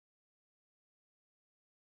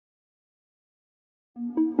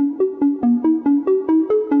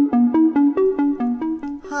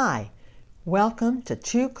Hi, welcome to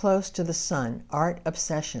Too Close to the Sun Art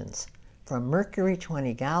Obsessions from Mercury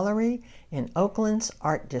 20 Gallery in Oakland's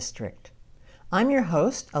Art District. I'm your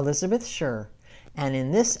host, Elizabeth Scher, and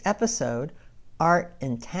in this episode, Art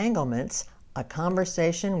Entanglements, a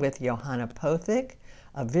conversation with Johanna Pothig,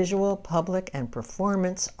 a visual, public, and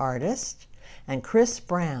performance artist, and Chris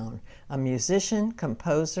Brown, a musician,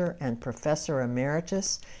 composer, and professor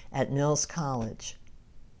emeritus at Mills College.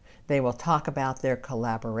 They will talk about their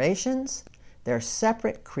collaborations, their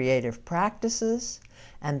separate creative practices,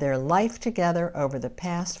 and their life together over the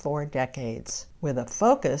past 4 decades, with a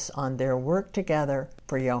focus on their work together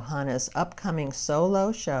for Johanna's upcoming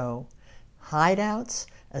solo show, Hideouts,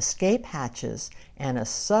 Escape Hatches, and a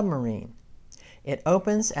Submarine. It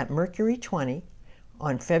opens at Mercury 20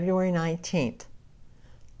 on February 19th.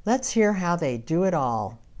 Let's hear how they do it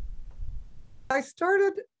all. I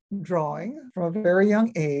started drawing from a very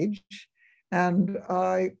young age, and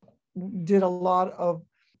I did a lot of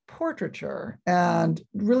portraiture and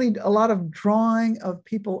really a lot of drawing of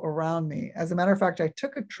people around me. As a matter of fact, I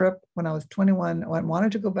took a trip when I was 21. I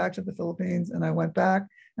wanted to go back to the Philippines, and I went back,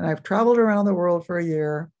 and I've traveled around the world for a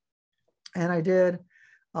year, and I did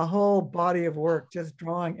a whole body of work just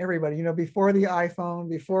drawing everybody, before the iPhone,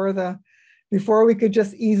 before we could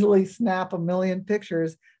just easily snap a million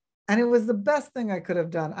pictures. And it was the best thing I could have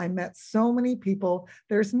done. I met so many people.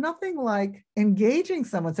 There's nothing like engaging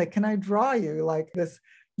someone, say, can I draw you? Like this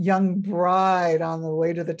young bride on the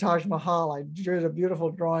way to the Taj Mahal. I drew a beautiful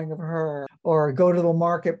drawing of her. Or go to the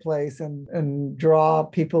marketplace and draw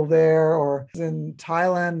people there. Or in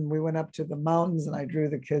Thailand, we went up to the mountains and I drew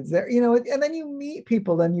the kids there. And then you meet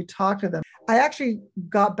people, then you talk to them. I actually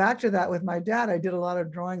got back to that with my dad. I did a lot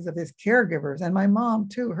of drawings of his caregivers, and my mom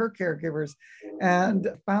too, her caregivers, and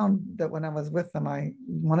found that when I was with them, I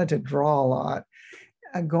wanted to draw a lot.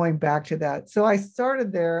 And going back to that. So I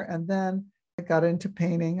started there, and then I got into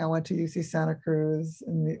painting. I went to UC Santa Cruz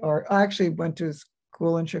in the art. I actually went to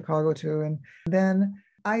school in Chicago too. And then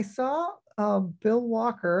I saw Bill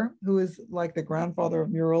Walker, who is like the grandfather of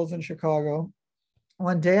murals in Chicago.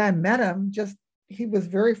 One day I met him, he was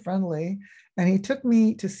very friendly, and he took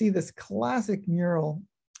me to see this classic mural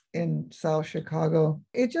in South Chicago.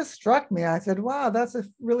 It just struck me. I said, wow, that's a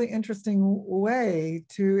really interesting way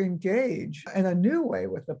to engage in a new way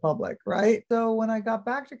with the public, right? So when I got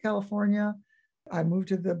back to California, I moved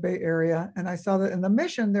to the Bay Area, and I saw that in the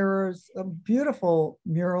Mission, there was a beautiful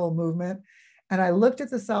mural movement. And I looked at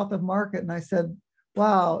the South of Market and I said,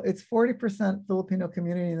 wow, it's 40% Filipino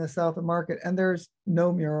community in the South of Market, and there's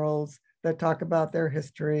no murals that talk about their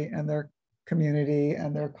history and their community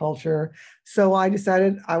and their culture. So I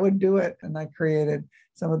decided I would do it. And I created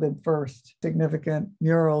some of the first significant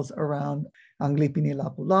murals around Ang Lipi ni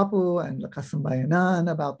Lapu-Lapu and Lakas ng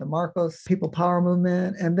Bayanan, about the Marcos People Power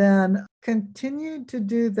Movement, and then continued to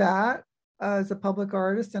do that as a public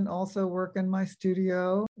artist and also work in my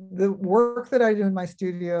studio. The work that I do in my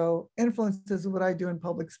studio influences what I do in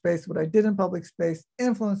public space. What I did in public space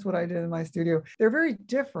influenced what I did in my studio. They're very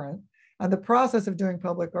different. And the process of doing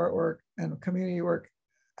public artwork and community work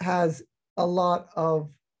has a lot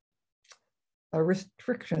of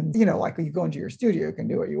restrictions. Like you go into your studio, you can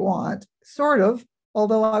do what you want, sort of.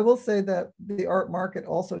 Although I will say that the art market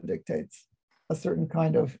also dictates a certain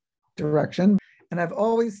kind of direction. And I've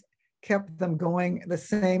always kept them going the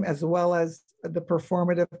same, as well as the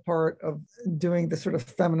performative part of doing the sort of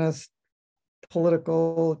feminist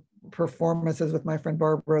political performances with my friend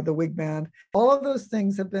Barbara, the Wig Band. All of those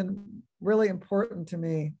things have been really important to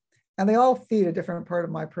me, and they all feed a different part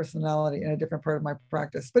of my personality and a different part of my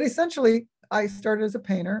practice. But essentially, I started as a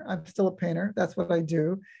painter. I'm still a painter. That's what I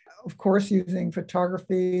do. Of course, using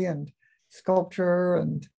photography and sculpture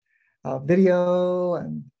and video,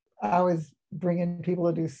 and I always bring in people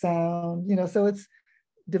to do sound, so it's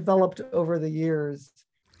developed over the years.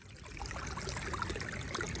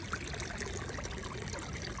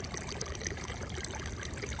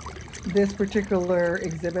 This particular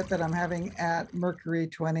exhibit that I'm having at Mercury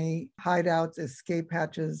 20, Hideouts, Escape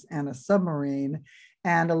Hatches, and a Submarine.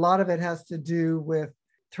 And a lot of it has to do with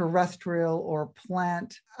terrestrial or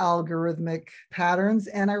plant algorithmic patterns.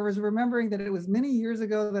 And I was remembering that it was many years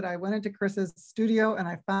ago that I went into Chris's studio and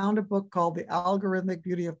I found a book called The Algorithmic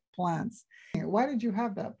Beauty of Plants. Why did you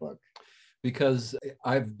have that book? Because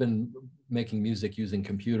I've been making music using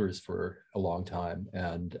computers for a long time,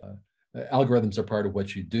 and algorithms are part of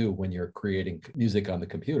what you do when you're creating music on the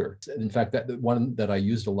computer. In fact, that one that I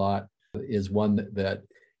used a lot is one that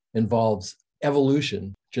involves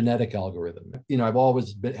evolution, genetic algorithm. I've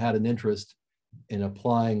always had an interest in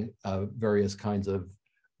applying various kinds of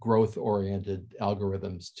growth-oriented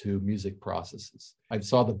algorithms to music processes. I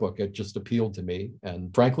saw the book, it just appealed to me.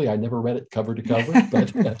 And frankly, I never read it cover to cover,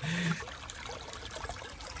 but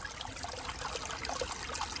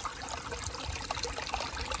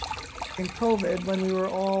in COVID, when we were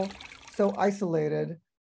all so isolated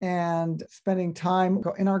and spending time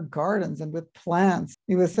in our gardens and with plants,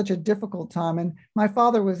 it was such a difficult time. And my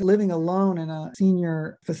father was living alone in a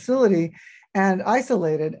senior facility and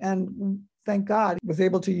isolated. And thank God, was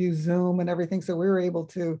able to use Zoom and everything. So we were able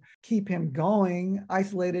to keep him going,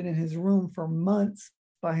 isolated in his room for months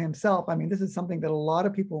by himself. I mean, this is something that a lot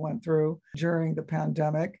of people went through during the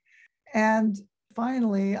pandemic. And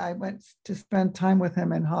finally, I went to spend time with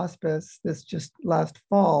him in hospice this just last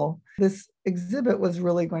fall. This exhibit was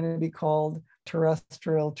really going to be called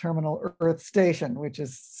Terrestrial Terminal Earth Station, which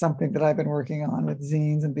is something that I've been working on with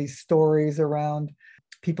zines and these stories around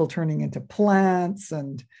people turning into plants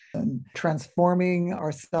and transforming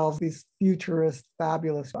ourselves, these futurist,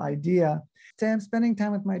 fabulous idea. So I'm spending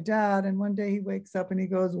time with my dad, and one day he wakes up and he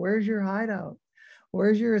goes, "Where's your hideout?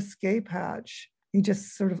 Where's your escape hatch?" He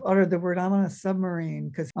just sort of uttered the word, "I'm on a submarine,"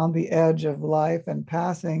 because on the edge of life and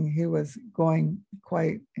passing, he was going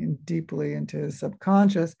quite deeply into his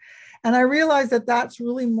subconscious. And I realized that that's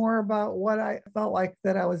really more about what I felt like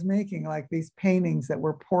that I was making, like these paintings that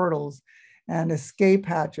were portals and escape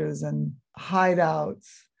hatches and hideouts.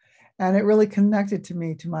 And it really connected to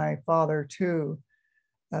me, to my father too,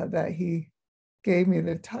 that he gave me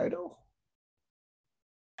the title.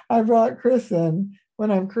 I brought Chris in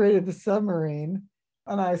when I created the submarine,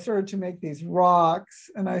 and I started to make these rocks.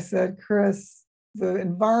 And I said, "Chris, the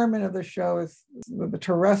environment of the show is the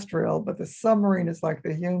terrestrial, but the submarine is like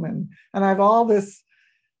the human." And I have all this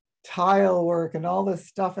tile work and all this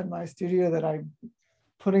stuff in my studio that I'm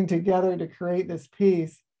putting together to create this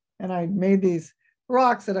piece. And I made these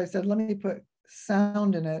rocks that I said, let me put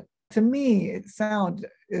sound in it. To me, sound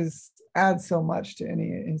adds so much to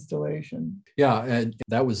any installation. yeah, and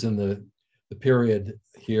that was in the period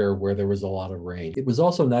here where there was a lot of rain. It was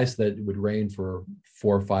also nice that it would rain for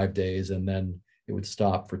 4 or 5 days and then it would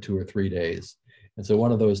stop for 2 or 3 days. And so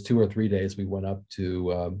one of those 2 or 3 days, we went up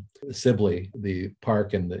to Sibley, the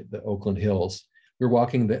park in the Oakland Hills. We were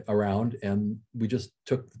walking around and we just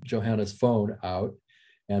took Johanna's phone out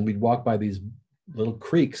and we'd walk by these little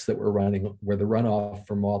creeks that were running where the runoff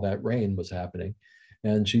from all that rain was happening.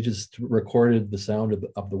 And she just recorded the sound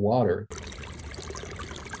of the water.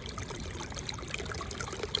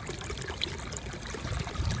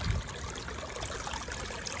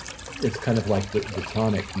 It's kind of like the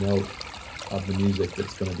tonic note of the music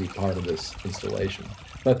that's going to be part of this installation.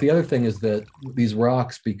 But the other thing is that these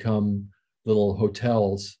rocks become little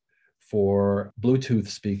hotels for Bluetooth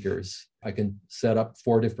speakers. I can set up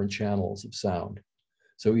 4 different channels of sound.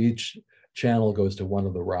 So each channel goes to one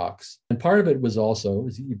of the rocks. And part of it was also,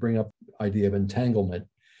 is you bring up the idea of entanglement.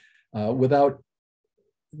 Without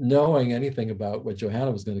knowing anything about what Johanna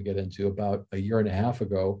was going to get into, about a year and a half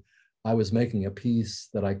ago, I was making a piece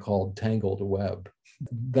that I called Tangled Web.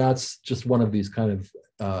 That's just one of these kind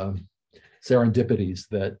of serendipities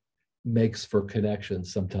that makes for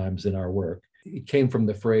connections sometimes in our work. It came from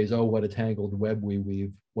the phrase, "Oh, what a tangled web we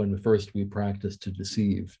weave," when first we practiced to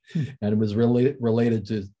deceive. And it was really related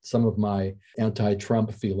to some of my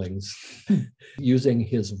anti-Trump feelings, using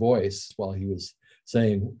his voice while he was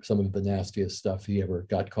saying some of the nastiest stuff he ever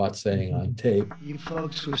got caught saying on tape. You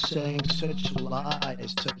folks were saying such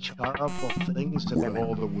lies, such horrible things to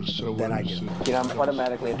women that I do. I'm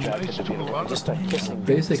automatically attracted to beautiful. I just start kissing.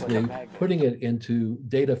 Basically, putting it into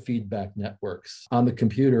data feedback networks on the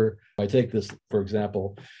computer. I take this, for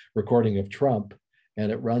example, recording of Trump, and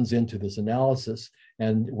it runs into this analysis.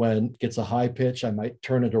 And when it gets a high pitch, I might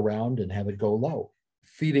turn it around and have it go low,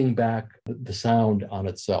 feeding back the sound on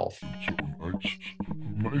itself.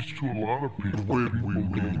 Nice to a lot of people. The way we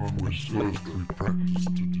weave when first we practice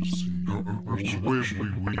to deceive. The way we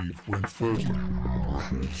weave when first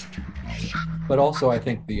But also, I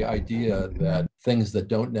think the idea that things that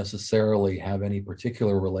don't necessarily have any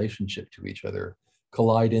particular relationship to each other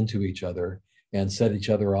collide into each other and set each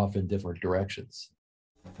other off in different directions.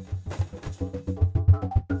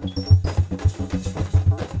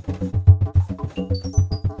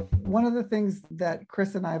 One of the things that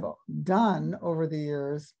Chris and I have done over the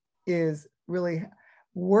years is really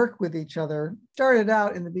work with each other. Started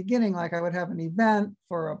out in the beginning, like I would have an event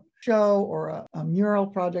for a show or a mural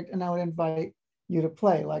project, and I would invite you to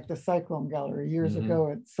play, like the Cyclone Gallery years ago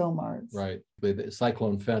at SOMARTS. Right. The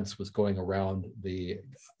cyclone fence was going around the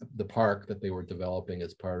park that they were developing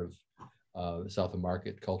as part of South of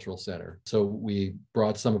Market Cultural Center. So we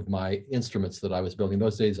brought some of my instruments that I was building.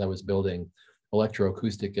 Those days I was building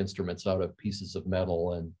electroacoustic instruments out of pieces of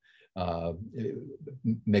metal and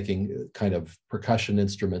making kind of percussion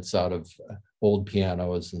instruments out of old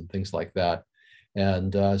pianos and things like that.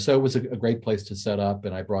 And so it was a great place to set up.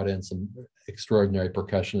 And I brought in some extraordinary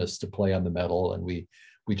percussionists to play on the metal, and we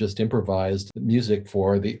just improvised music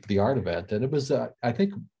for the art event. And it was, I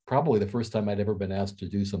think, probably the first time I'd ever been asked to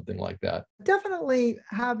do something like that. Definitely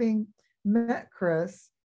having met Chris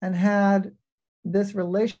and had this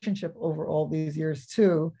relationship over all these years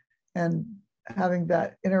too, and having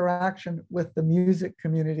that interaction with the music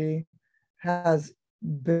community has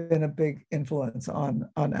been a big influence on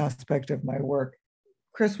aspect of my work.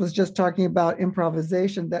 Chris was just talking about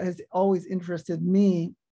improvisation. That has always interested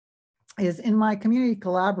me is in my community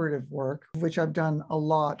collaborative work, which I've done a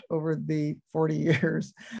lot over the 40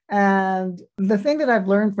 years. And the thing that I've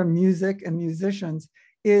learned from music and musicians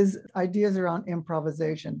is ideas around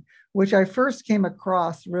improvisation, which I first came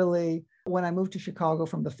across really when I moved to Chicago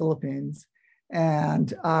from the Philippines.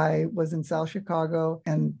 And I was in South Chicago,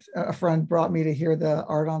 and a friend brought me to hear the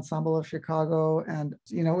Art Ensemble of Chicago. And,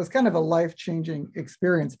 it was kind of a life-changing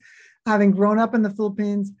experience. Having grown up in the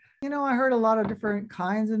Philippines, I heard a lot of different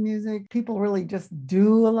kinds of music. People really just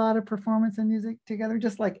do a lot of performance and music together,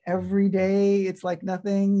 just like every day. It's like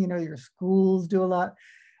nothing, your schools do a lot.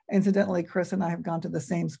 Incidentally, Chris and I have gone to the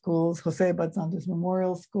same schools, Jose Abad Santos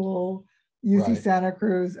Memorial School, UC Right. Santa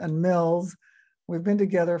Cruz, and Mills. We've been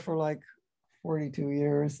together for like 42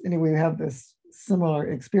 years. Anyway, we have this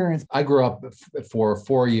similar experience. I grew up for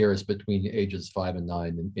 4 years between ages 5 and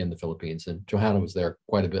 9 in the Philippines, and Johanna was there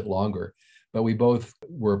quite a bit longer, but we both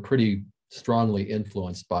were pretty strongly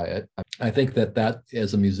influenced by it. I think that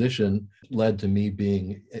as a musician led to me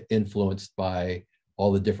being influenced by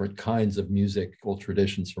all the different kinds of musical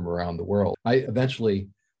traditions from around the world. I eventually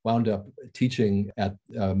wound up teaching at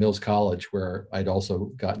Mills College, where I'd also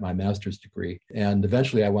got my master's degree. And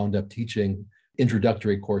eventually I wound up teaching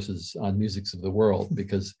introductory courses on musics of the world,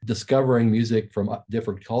 because discovering music from a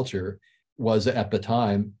different culture was at the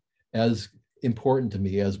time as important to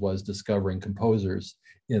me as was discovering composers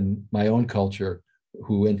in my own culture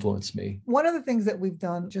who influenced me. One of the things that we've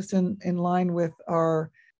done just in line with our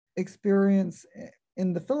experience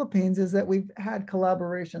in the Philippines is that we've had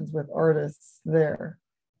collaborations with artists there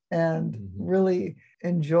and really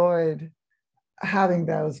enjoyed having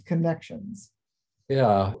those connections.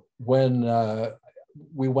 Yeah, when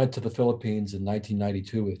we went to the Philippines in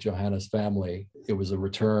 1992 with Johanna's family, it was a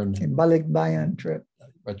return, A Balikbayan trip.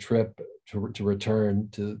 a trip to return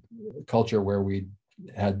to a culture where we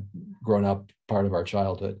had grown up part of our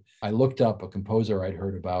childhood. I looked up a composer I'd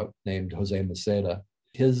heard about named Jose Maceda.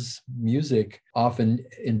 His music often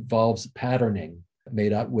involves patterning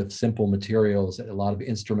made up with simple materials, a lot of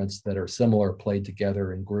instruments that are similar played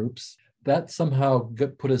together in groups. That somehow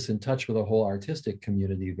put us in touch with a whole artistic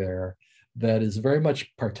community there that is very much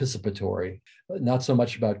participatory, not so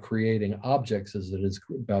much about creating objects as it is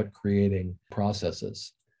about creating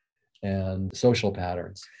processes and social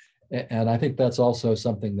patterns. And I think that's also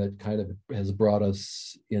something that kind of has brought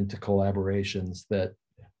us into collaborations that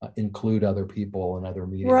include other people and other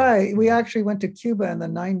media. Right. We actually went to Cuba in the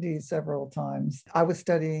 90s several times. I was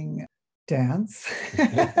studying dance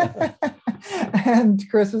and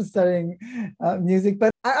Chris was studying music. But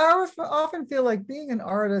I often feel like being an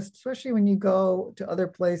artist, especially when you go to other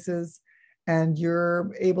places and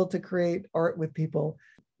you're able to create art with people,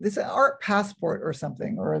 this art passport or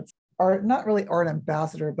something, or it's art, not really art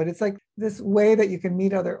ambassador, but it's like this way that you can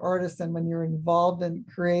meet other artists. And when you're involved in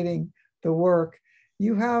creating the work,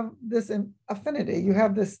 you have this affinity, you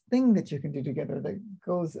have this thing that you can do together that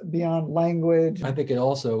goes beyond language. I think it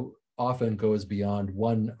also often goes beyond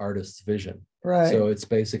one artist's vision. Right. So it's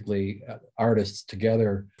basically artists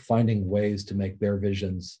together finding ways to make their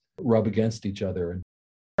visions rub against each other.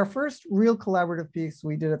 Our first real collaborative piece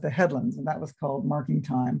we did at the Headlands, and that was called Marking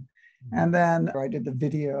Time. And then I did the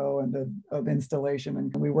video and the installation,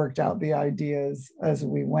 and we worked out the ideas as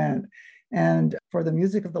we went. And for the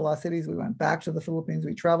Music of the Lost Cities, we went back to the Philippines.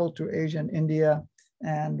 We traveled to Asia and India,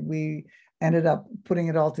 and we ended up putting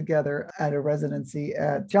it all together at a residency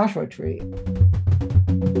at Joshua Tree.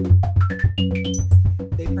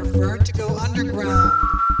 They prefer to go underground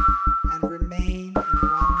and remain in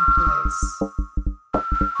one place.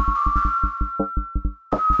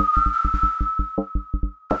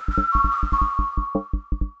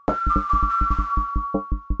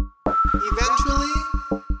 Eventually,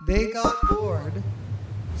 they got bored,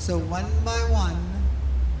 so one by one,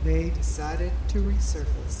 they decided to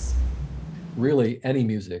resurface. Really, any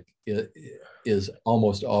music is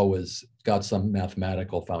almost always got some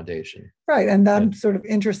mathematical foundation. Right. And I'm sort of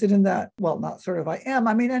interested in that. Well, not sort of, I am.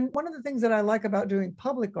 I mean, and one of the things that I like about doing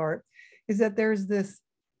public art is that there's this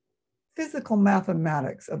physical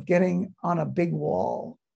mathematics of getting on a big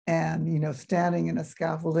wall and, standing in a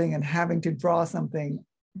scaffolding and having to draw something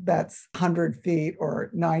that's 100 feet or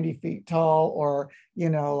 90 feet tall, or,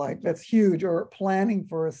 like that's huge, or planning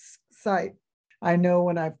for a site. I know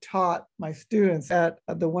when I've taught my students at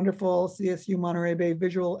the wonderful CSU Monterey Bay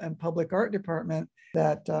Visual and Public Art Department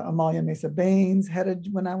that Amalia Mesa Baines headed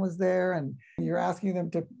when I was there, and you're asking them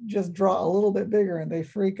to just draw a little bit bigger and they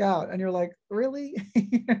freak out. And you're like, really?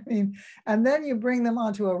 I mean, and then you bring them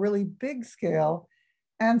onto a really big scale,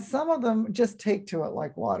 and some of them just take to it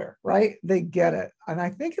like water, right? They get it. And I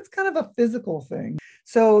think it's kind of a physical thing.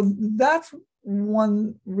 So that's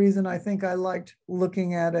one reason I think I liked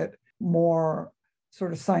looking at it more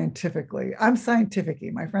sort of scientifically. I'm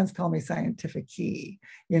scientific-y. My friends call me scientific-y,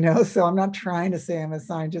 so I'm not trying to say I'm a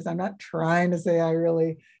scientist. I'm not trying to say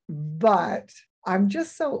but I'm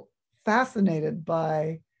just so fascinated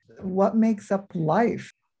by what makes up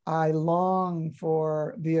life. I long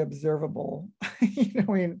for the observable,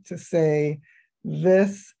 to say,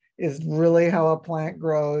 this is really how a plant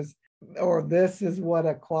grows, or this is what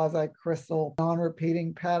a quasi-crystal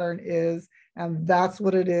non-repeating pattern is. And that's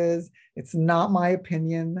what it is. It's not my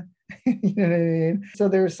opinion. You know what I mean? So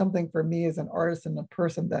there's something for me as an artist and a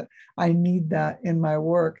person that I need that in my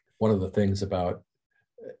work. One of the things about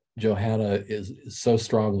Johanna is so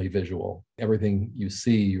strongly visual. Everything you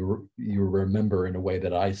see, you remember in a way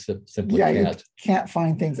that I simply can't. You can't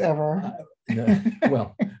find things ever.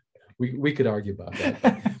 Well, we could argue about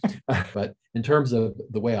that. But in terms of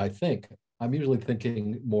the way I think, I'm usually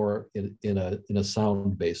thinking more in a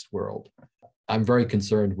sound-based world. I'm very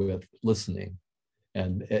concerned with listening.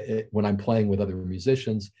 And when I'm playing with other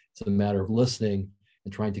musicians, it's a matter of listening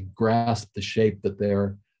and trying to grasp the shape that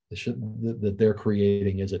they're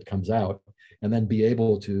creating as it comes out, and then be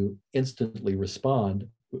able to instantly respond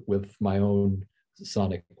with my own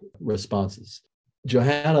sonic responses.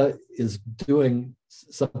 Johanna is doing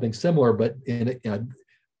something similar, but in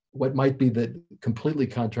what might be the completely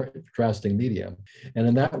contrasting medium. And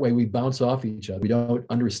in that way, we bounce off each other. We don't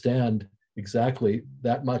understand exactly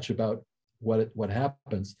that much about what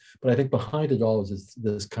happens. But I think behind it all is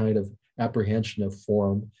this kind of apprehension of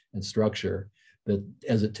form and structure that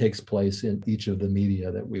as it takes place in each of the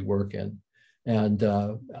media that we work in. And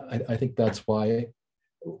I think that's why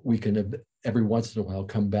we can every once in a while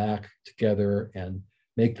come back together and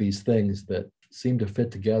make these things that seem to fit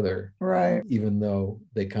together, right? Even though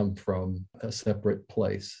they come from a separate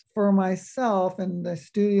place. For myself and the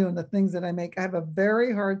studio and the things that I make, I have a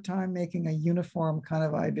very hard time making a uniform kind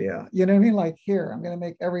of idea. You know what I mean? Like, here, I'm going to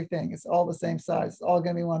make everything. It's all the same size. It's all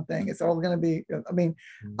going to be one thing. It's all going to be,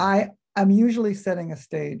 I'm usually setting a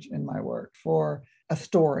stage in my work for a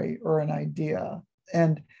story or an idea.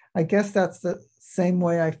 And I guess that's the same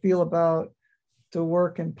way I feel about to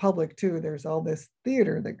work in public too. There's all this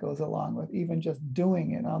theater that goes along with even just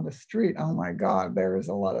doing it on the street. Oh my God, there is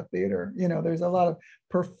a lot of theater. There's a lot of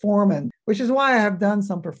performance, which is why I have done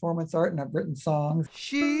some performance art and I've written songs.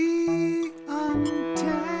 She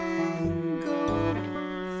untangles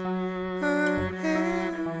her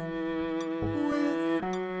hair with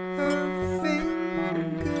her fingers.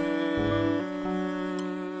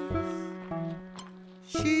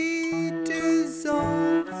 She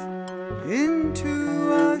dissolves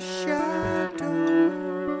into a shadow.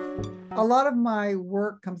 A lot of my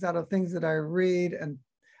work comes out of things that I read and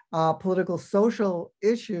political social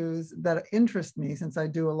issues that interest me, since I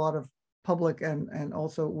do a lot of public and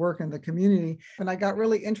also work in the community. And I got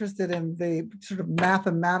really interested in the sort of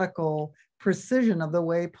mathematical precision of the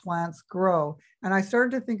way plants grow. And I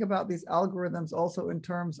started to think about these algorithms also in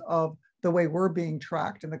terms of the way we're being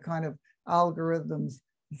tracked and the kind of algorithms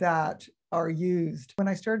that are used. When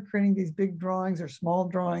I started creating these big drawings or small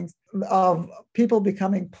drawings of people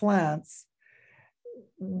becoming plants,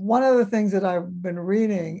 one of the things that I've been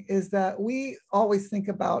reading is that we always think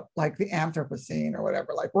about like the Anthropocene or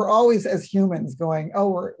whatever. Like, we're always as humans going,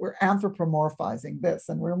 oh, we're anthropomorphizing this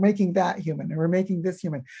and we're making that human and we're making this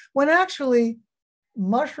human. When actually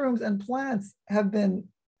mushrooms and plants have been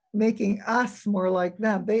making us more like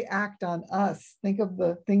them. They act on us. Think of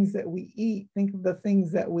the things that we eat. Think of the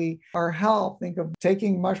things that our health. Think of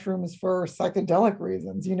taking mushrooms for psychedelic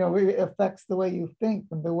reasons. It affects the way you think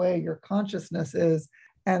and the way your consciousness is.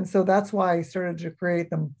 And so that's why I started to create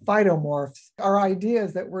the phytomorphs. Our idea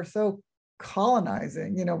is that we're so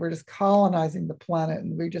colonizing, we're just colonizing the planet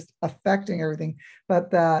and we're just affecting everything,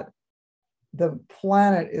 but that the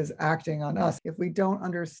planet is acting on us. If we don't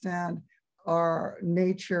understand our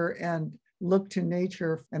nature and look to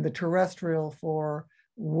nature and the terrestrial for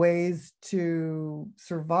ways to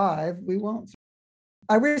survive, we won't.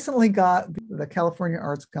 I recently got the California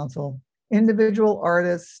Arts Council Individual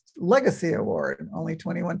Artist Legacy Award. Only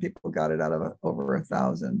 21 people got it out of over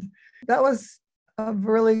 1,000. That was a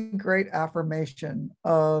really great affirmation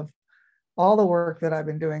of all the work that I've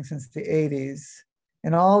been doing since the 80s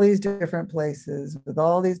in all these different places with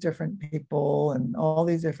all these different people and all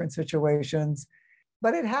these different situations.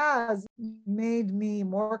 But it has made me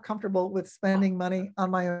more comfortable with spending money on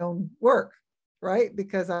my own work, right?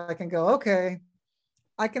 Because I can go, okay,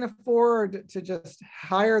 I can afford to just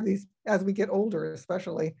hire these, as we get older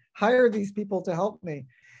especially, hire these people to help me.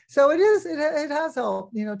 So it has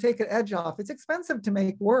helped, take an edge off. It's expensive to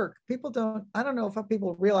make work. I don't know if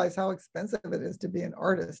people realize how expensive it is to be an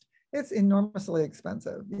artist. It's enormously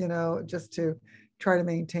expensive, just to try to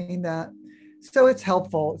maintain that. So it's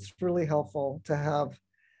helpful. It's really helpful to have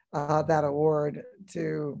that award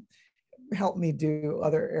to help me do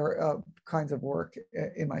other kinds of work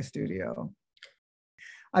in my studio.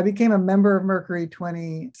 I became a member of Mercury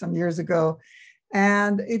 20 some years ago,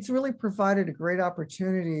 and it's really provided a great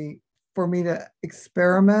opportunity for me to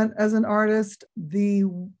experiment as an artist. The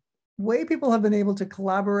way people have been able to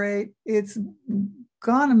collaborate, it's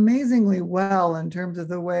gone amazingly well in terms of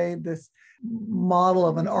the way this model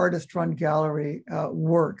of an artist-run gallery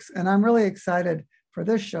works. And I'm really excited for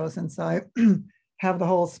this show since I have the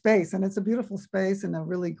whole space, and it's a beautiful space and a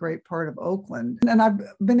really great part of Oakland. And I've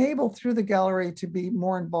been able through the gallery to be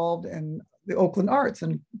more involved in the Oakland arts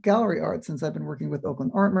and gallery arts since I've been working with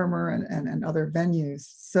Oakland Art Murmur and other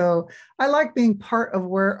venues. So I like being part of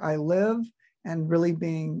where I live and really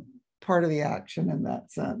being part of the action in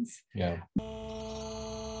that sense. Yeah.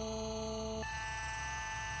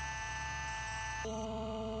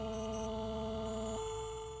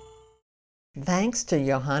 Thanks to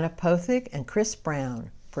Johanna Pothig and Chris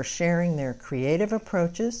Brown for sharing their creative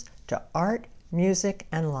approaches to art, music,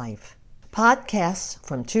 and life. Podcasts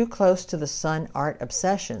from Too Close to the Sun Art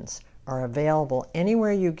Obsessions are available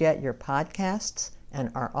anywhere you get your podcasts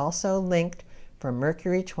and are also linked from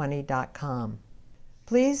Mercury20.com.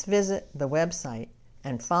 Please visit the website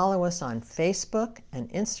and follow us on Facebook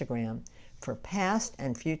and Instagram for past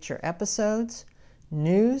and future episodes,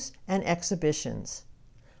 news, and exhibitions.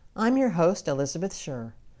 I'm your host, Elizabeth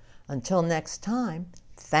Scher. Until next time,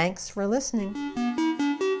 thanks for listening.